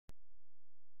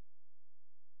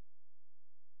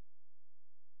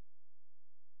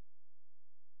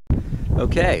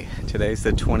Okay, today's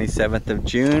the 27th of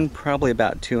June, probably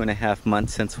about 2.5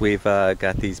 months since we've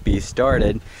got these bees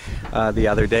started. The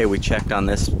other day we checked on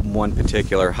this one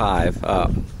particular hive,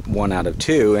 1 out of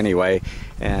 2 anyway,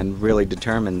 and really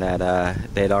determined that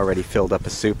they'd already filled up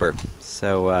a super.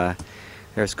 So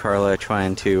there's Carla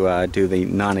trying to do the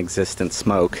non-existent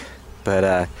smoke.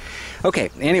 But okay,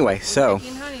 anyway, so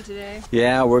honey today.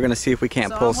 Yeah, we're gonna see if we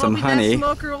can't pull some honey. That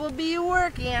smoker will be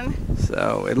working.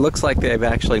 So it looks like they've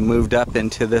actually moved up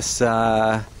into this.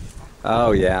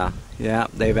 Oh yeah,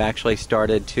 they've actually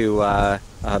started to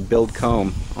build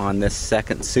comb on this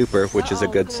second super, which is a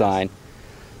good sign.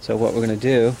 So what we're gonna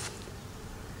do?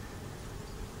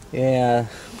 Yeah.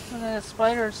 A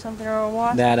spider or something, or a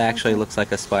wasp. That actually looks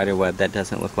like a spider web. That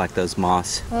doesn't look like those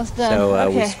moths. Well, it's done. So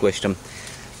Okay. we squished them.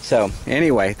 So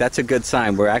anyway, that's a good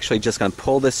sign. We're actually just going to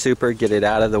pull this super, get it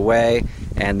out of the way,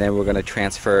 and then we're going to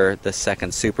transfer the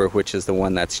second super, which is the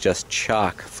one that's just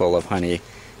chock full of honey.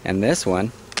 And this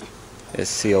one is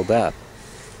sealed up.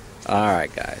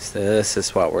 Alright guys, this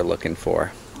is what we're looking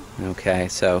for. Okay,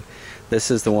 so this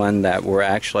is the one that we're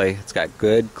actually, it's got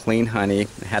good clean honey.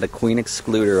 It had a queen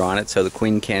excluder on it, so the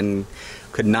queen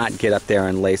could not get up there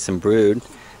and lay some brood.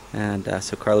 And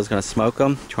so Carla's going to smoke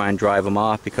them, try and drive them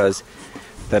off, because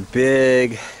the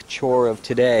big chore of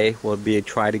today will be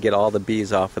try to get all the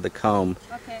bees off of the comb.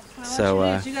 Okay. Well,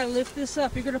 So you gotta lift this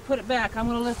up. You're gonna put it back. I'm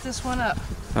gonna lift this one up.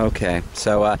 Okay.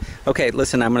 So okay,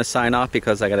 listen, I'm going to sign off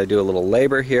because I got to do a little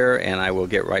labor here, and I will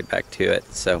get right back to it.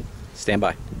 So stand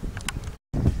by.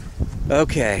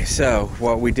 Okay. So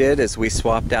what we did is we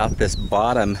swapped out this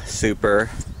bottom super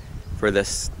for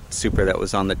this super that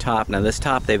was on the top. Now this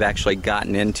top they've actually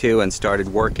gotten into and started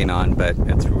working on, but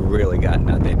it's really got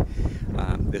nothing.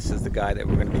 This is the guy that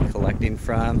we're going to be collecting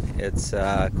from. It's,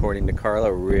 according to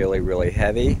Carla, really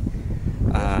heavy.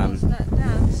 This one's not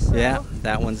done, so. Yeah,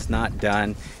 that one's not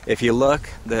done. If you look,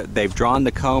 they've drawn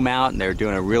the comb out and they're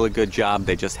doing a really good job.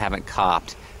 They just haven't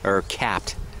capped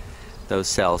those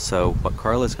cells. So what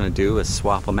Carla's going to do is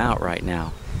swap them out right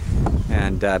now.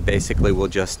 And basically we'll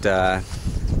just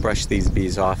brush these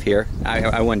bees off here.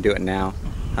 I wouldn't do it now,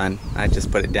 hon. I just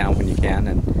put it down when you can,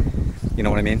 and you know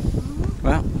what I mean?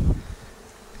 Well,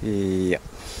 yeah.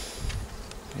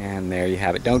 And there you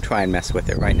have it. Don't try and mess with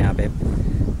it right now, babe.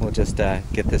 We'll just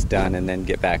get this done and then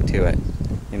get back to it.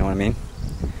 You know what I mean?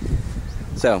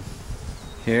 So,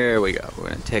 here we go. We're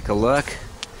going to take a look,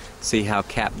 see how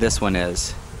capped this one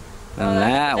is. And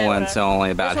that one's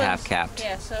only about half capped.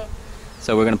 Yeah,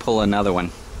 so we're going to pull another one.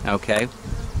 Okay?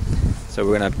 So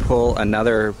we're going to pull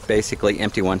another basically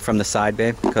empty one from the side,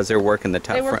 babe, because they're working the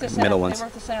top middle ones. They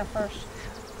work the center first.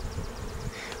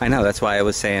 I know, that's why I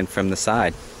was saying from the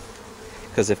side,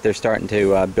 because if they're starting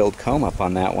to build comb up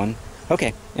on that one.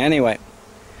 Okay, anyway,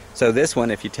 so this one,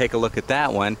 if you take a look at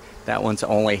that one's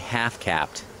only half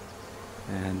capped,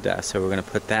 and so we're going to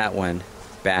put that one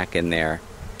back in there,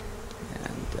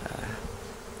 and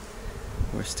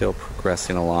we're still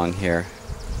progressing along here.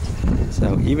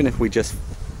 So even if we just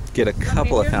get a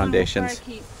couple of foundations.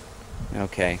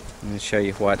 Okay, I'm going to show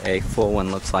you what a full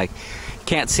one looks like.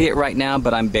 Can't see it right now,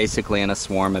 but I'm basically in a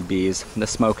swarm of bees. The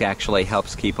smoke actually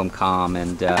helps keep them calm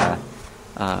and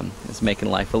is making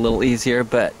life a little easier.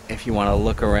 But if you want to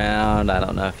look around, I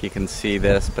don't know if you can see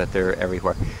this, but they're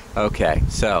everywhere. Okay,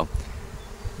 so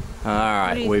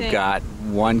alright, we've got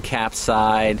one cap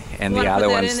side and the other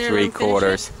one's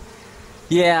 3/4.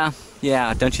 Yeah,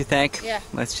 don't you think? Yeah.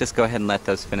 Let's just go ahead and let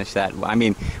those finish that. I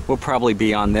mean, we'll probably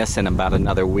be on this in about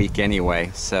another week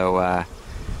anyway. So,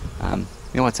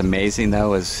 you know what's amazing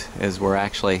though is we're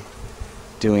actually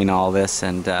doing all this,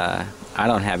 and I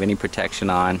don't have any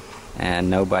protection on, and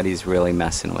nobody's really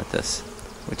messing with this,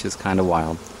 which is kind of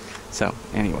wild. So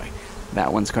anyway,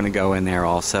 that one's going to go in there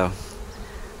also,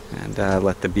 and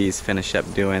let the bees finish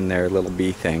up doing their little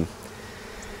bee thing.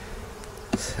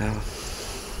 So.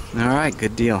 Alright,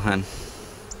 good deal, hon.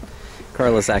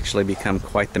 Carla's actually become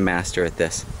quite the master at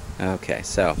this. Okay,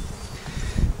 so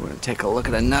we're going to take a look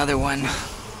at another one.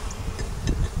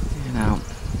 You know,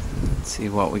 let's see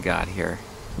what we got here.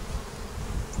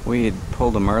 We had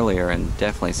pulled them earlier and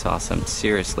definitely saw some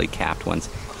seriously capped ones.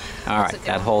 Alright,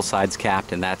 that whole side's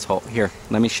capped, and that's whole. Here,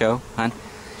 let me show, hon.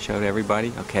 Show to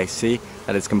everybody. Okay, see?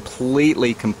 That is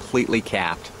completely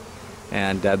capped.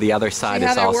 And the other side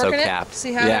is also capped.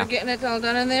 See how they're getting it all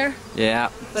done in there? Yeah.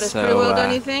 But it's pretty well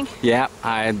done, you think? Yeah,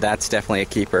 that's definitely a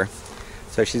keeper.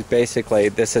 So she's basically,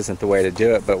 this isn't the way to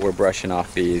do it, but we're brushing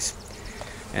off bees.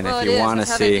 And if you want to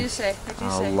see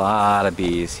a lot of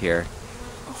bees here.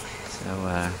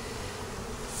 So,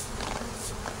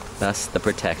 thus the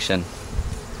protection.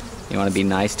 You want to be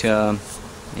nice to them,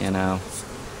 you know.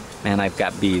 Man, I've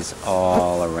got bees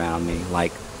all around me,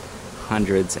 like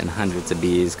hundreds and hundreds of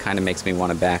bees. Kind of makes me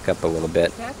want to back up a little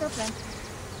bit. Back up then.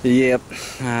 Yep,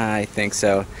 I think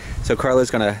so. So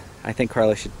Carla's gonna, I think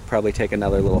Carla should probably take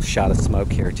another little shot of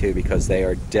smoke here too, because they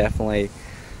are definitely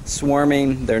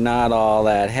swarming. They're not all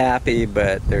that happy,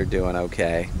 but they're doing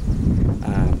okay.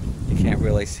 You can't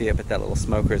really see it, but that little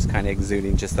smoker is kind of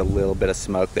exuding just a little bit of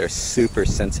smoke. They're super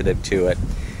sensitive to it,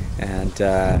 and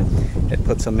it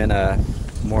puts them in a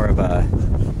more of a,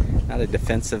 not a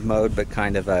defensive mode, but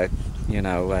kind of a, you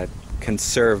know, a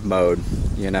conserve mode,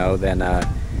 you know, than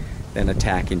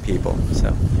attacking people.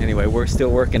 So anyway, we're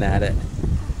still working at it.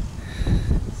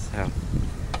 So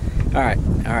all right,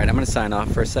 I'm gonna sign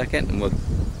off for a second and we'll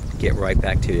get right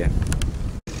back to you.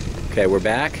 Okay, we're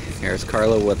back. Here's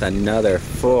Carla with another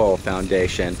full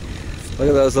foundation. Look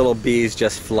at those little bees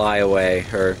just fly away,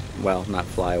 or well, not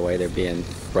fly away, they're being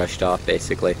brushed off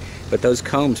basically, but those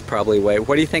combs probably weigh,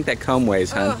 what do you think that comb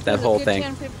weighs, hon? That whole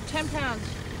thing? 10 pounds.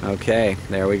 Okay,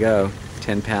 there we go,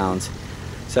 10 pounds.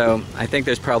 So I think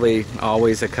there's probably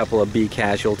always a couple of bee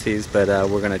casualties, but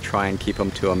we're going to try and keep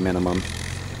them to a minimum.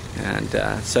 And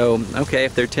so, okay,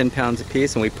 if they're 10 pounds a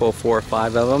piece and we pull 4 or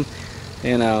 5 of them,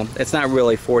 you know, it's not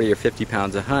really 40 or 50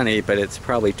 pounds of honey, but it's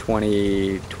probably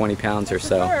 20 pounds or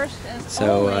so.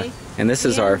 So, and this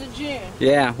is our,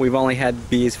 yeah, we've only had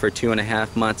bees for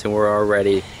 2.5 months and we're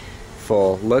already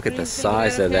full. Look at the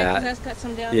size of that.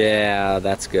 Yeah,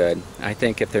 that's good. I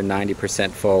think if they're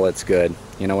 90% full, it's good.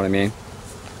 You know what I mean?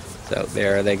 So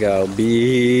there they go,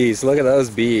 bees. Look at those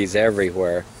bees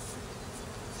everywhere.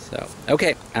 So,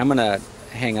 okay, I'm gonna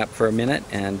hang up for a minute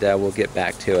and we'll get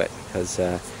back to it, because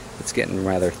it's getting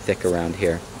rather thick around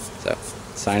here. So,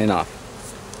 signing off.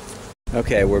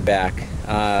 Okay, we're back.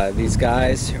 These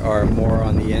guys are more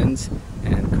on the ends,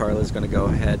 and Carla's gonna go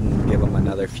ahead and give them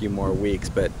another few more weeks,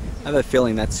 but I have a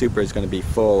feeling that super is gonna be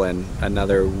full in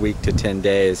another week to 10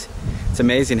 days. It's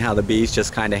amazing how the bees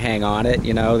just kind of hang on it,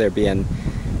 you know, they're being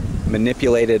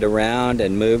manipulated around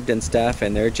and moved and stuff,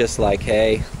 and they're just like,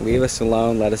 hey, leave us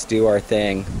alone, let us do our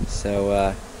thing.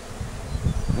 So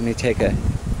let me take a,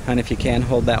 hon, if you can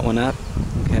hold that one up.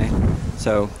 Okay,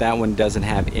 so that one doesn't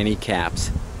have any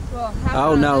caps. Well,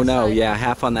 oh no, yeah,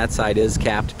 half on that side is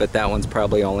capped, but that one's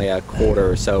probably only a quarter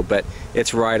or so, but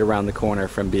it's right around the corner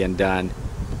from being done.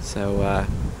 So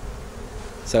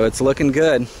so it's looking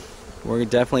good. We're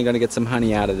definitely going to get some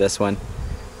honey out of this one.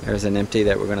 There's an empty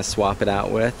that we're going to swap it out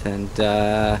with, and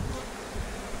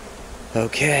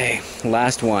okay,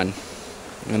 last one.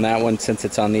 And that one, since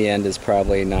it's on the end, is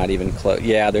probably not even close.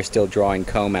 Yeah, they're still drawing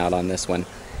comb out on this one.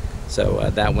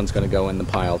 So that one's going to go in the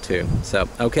pile too. So,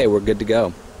 okay, we're good to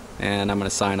go. And I'm going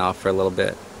to sign off for a little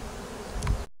bit.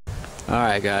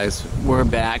 Alright guys, we're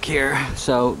back here.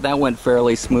 So that went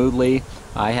fairly smoothly.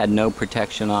 I had no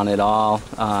protection on it all.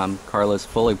 Carla's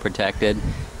fully protected.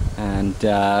 And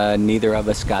neither of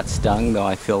us got stung, though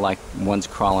I feel like one's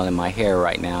crawling in my hair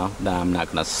right now that I'm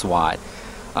not going to swat.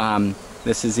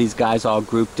 This is these guys all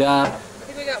grouped up. I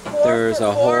think we got There's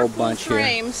a whole bunch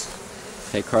frames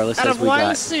here. Hey, Carla says out of we one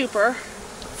got super.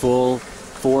 four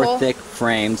thick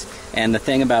frames. And the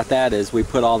thing about that is we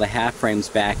put all the half frames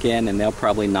back in, and they'll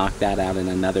probably knock that out in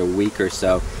another week or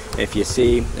so. If you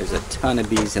see, there's a ton of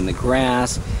bees in the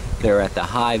grass. They're at the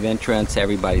hive entrance.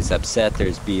 Everybody's upset.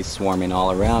 There's bees swarming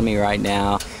all around me right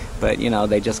now. But, you know,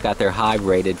 they just got their hive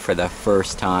raided for the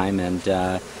first time. And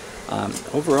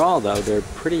overall, though, they're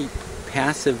pretty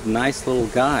passive, nice little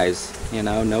guys. You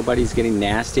know, nobody's getting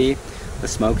nasty. The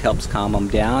smoke helps calm them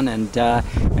down.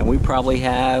 And we probably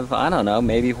have, I don't know,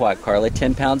 maybe what, Carla,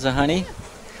 10 pounds of honey?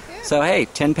 Yeah. So, hey,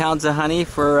 10 pounds of honey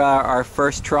for our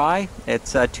first try.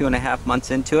 It's 2.5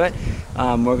 months into it.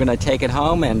 We're going to take it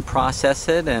home and process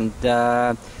it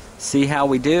and see how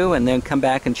we do, and then come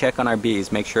back and check on our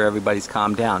bees, make sure everybody's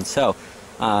calmed down. So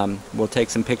we'll take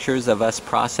some pictures of us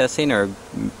processing, or,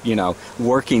 you know,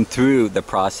 working through the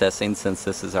processing, since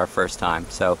this is our first time.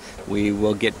 So we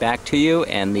will get back to you,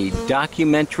 and the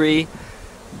documentary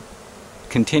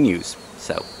continues.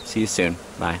 So see you soon.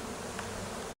 Bye.